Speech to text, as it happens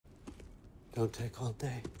Don't take all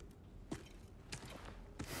day.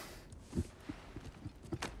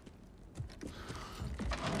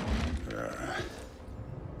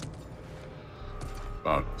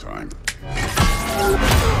 About time.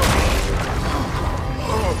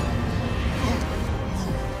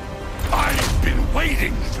 I've been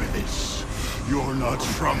waiting for this. You're not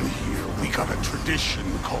from here. We got a tradition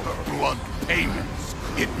called blood payments.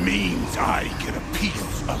 It means I get a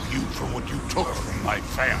piece of you for what you took from my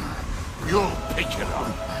family. You'll pick it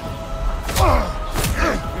up.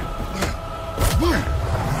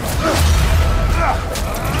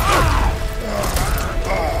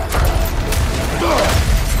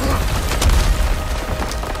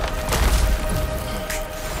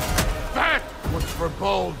 That was for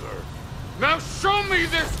Boulder. Now show me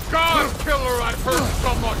this god killer I've heard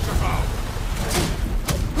so much about.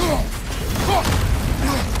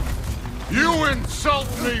 You insult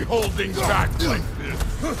me holding back like this.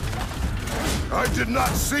 I did not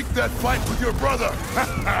seek that fight with your brother.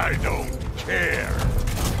 I don't care.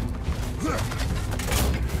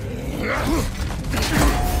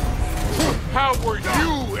 How were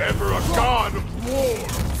you ever a god of war?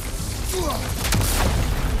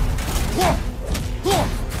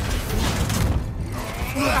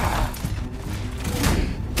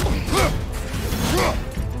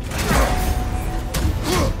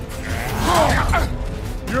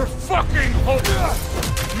 You're fucking hopeless!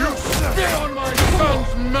 You spit on my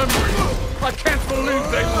son's memory! I can't believe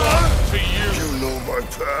they lost to you! You know my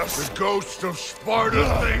past. The ghost of Sparta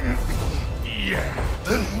thing? Yeah.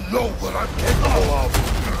 Then you know what I'm capable of.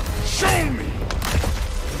 Show me!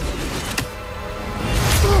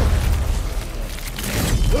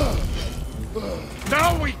 Now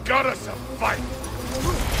we got us a fight!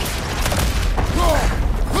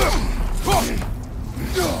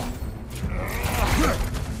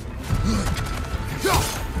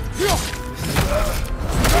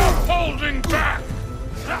 Stop holding back!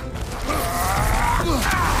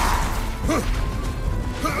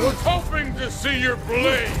 Was hoping to see your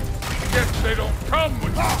blade. Guess they don't come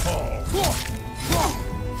when you fall.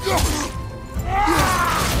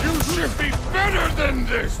 You should be better than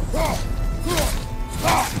this!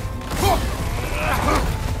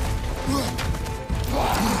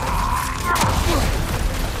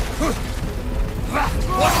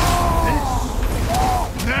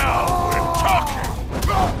 Now we're talking!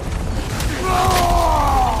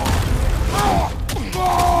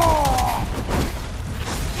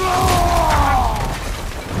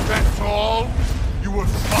 That's all? You were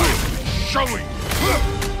finally showing!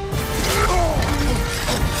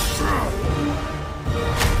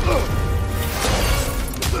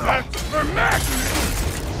 That's for Magnus!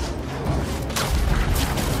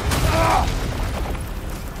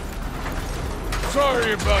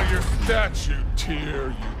 Sorry about your statue, Tyr,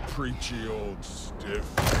 you preachy old stiff.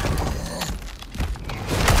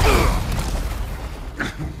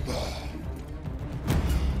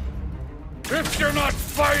 If you're not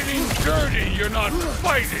fighting dirty, you're not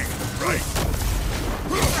fighting, right?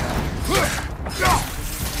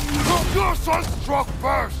 Your son struck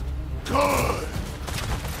first! Good!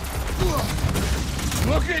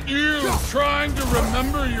 Look at you, trying to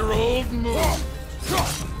remember your old moves.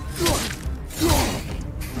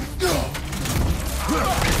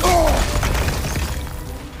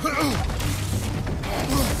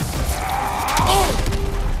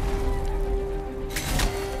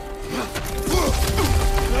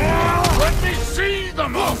 Let me see the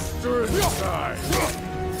monster inside!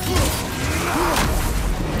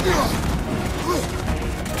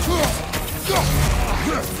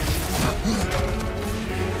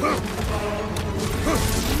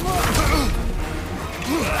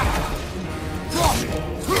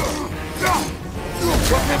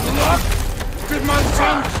 Crooked luck? Did my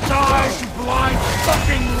son die to blind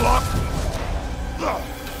fucking luck?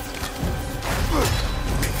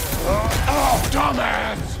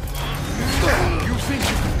 Dumbass! You think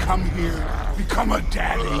you can come here, become a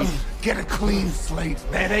daddy, get a clean slate?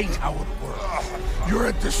 That ain't how it works. You're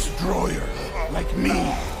a destroyer, like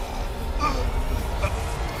me.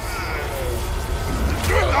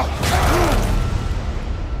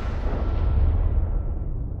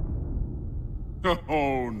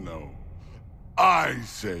 Oh no. I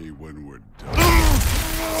say when we're done.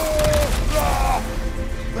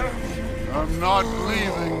 I'm not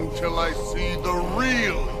leaving till I see the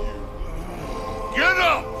real you. Get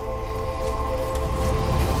up!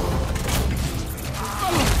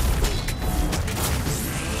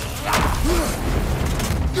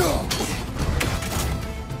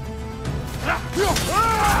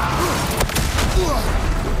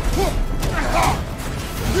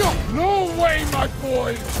 No way, my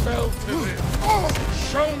boy! fell to this.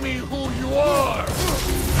 Show me who you are!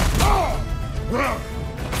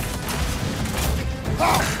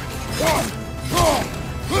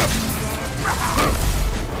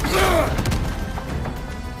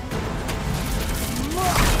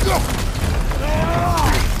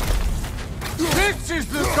 This is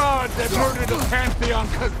the god that murdered a pantheon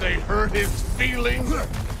because they hurt his feelings?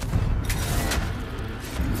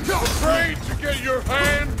 Afraid to get your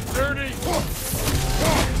hands dirty?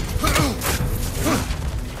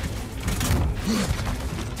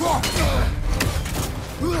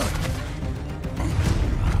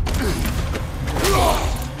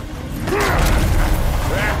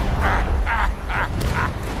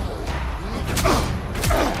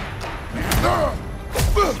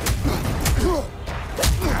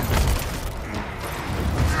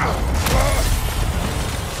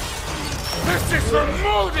 This is for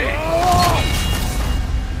Modi!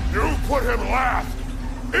 You put him last,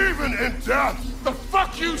 even in death! The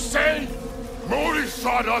fuck you say? Modi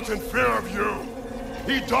shot us in fear of you.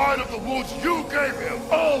 He died of the wounds you gave him.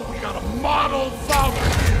 Oh, we got a model father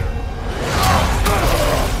here!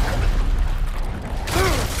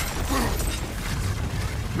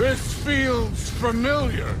 This feels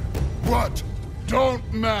familiar. What?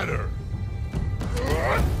 Don't matter.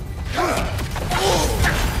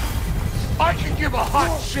 I can give a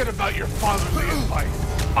hot shit about your fatherly advice.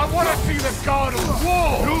 I want to see the god of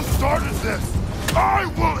war! You started this! I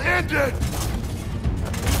will end it!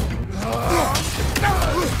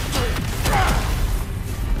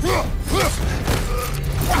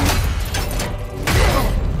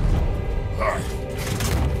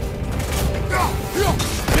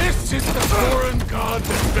 This is the foreign god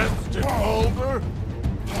that bested Mulder?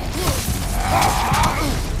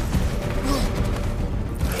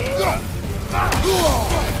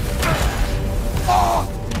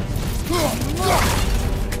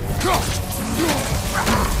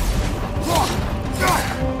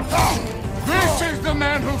 This is the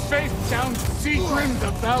man who faced down Sigrun,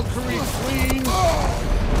 the Valkyrie Queen?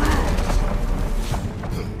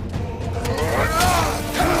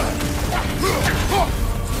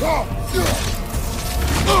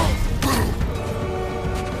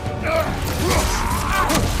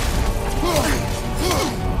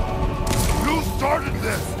 You started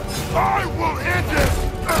this! I will end it!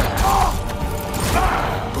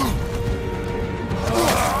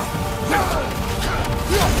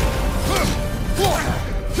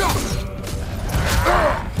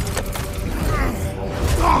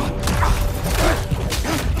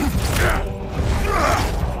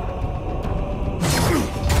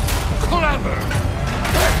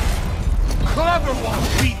 Clever won't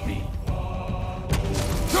beat me!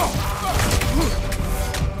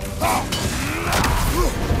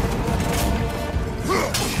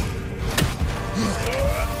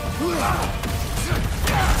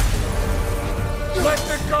 Let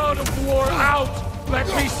the god of war out! Let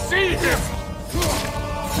me see him!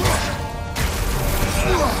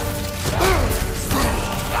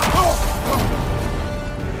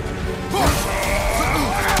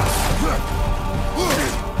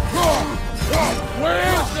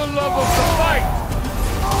 Where's the love of the fight?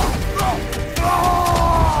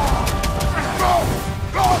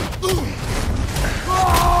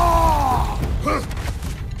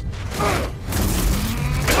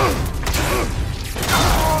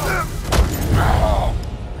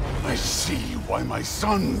 I see why my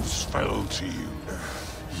sons fell to you.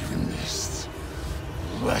 Even this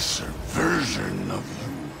lesser version of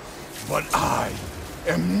you. But I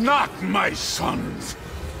am not my sons.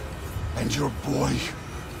 And your boy,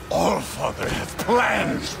 Allfather, has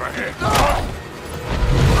plans for him.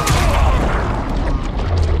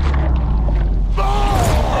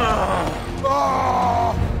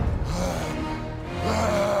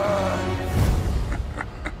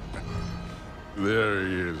 There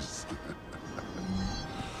he is.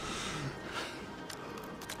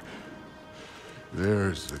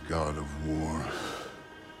 There's the god of war.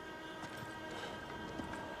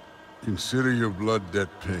 Consider your blood debt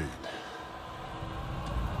paid.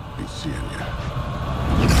 Be seeing you.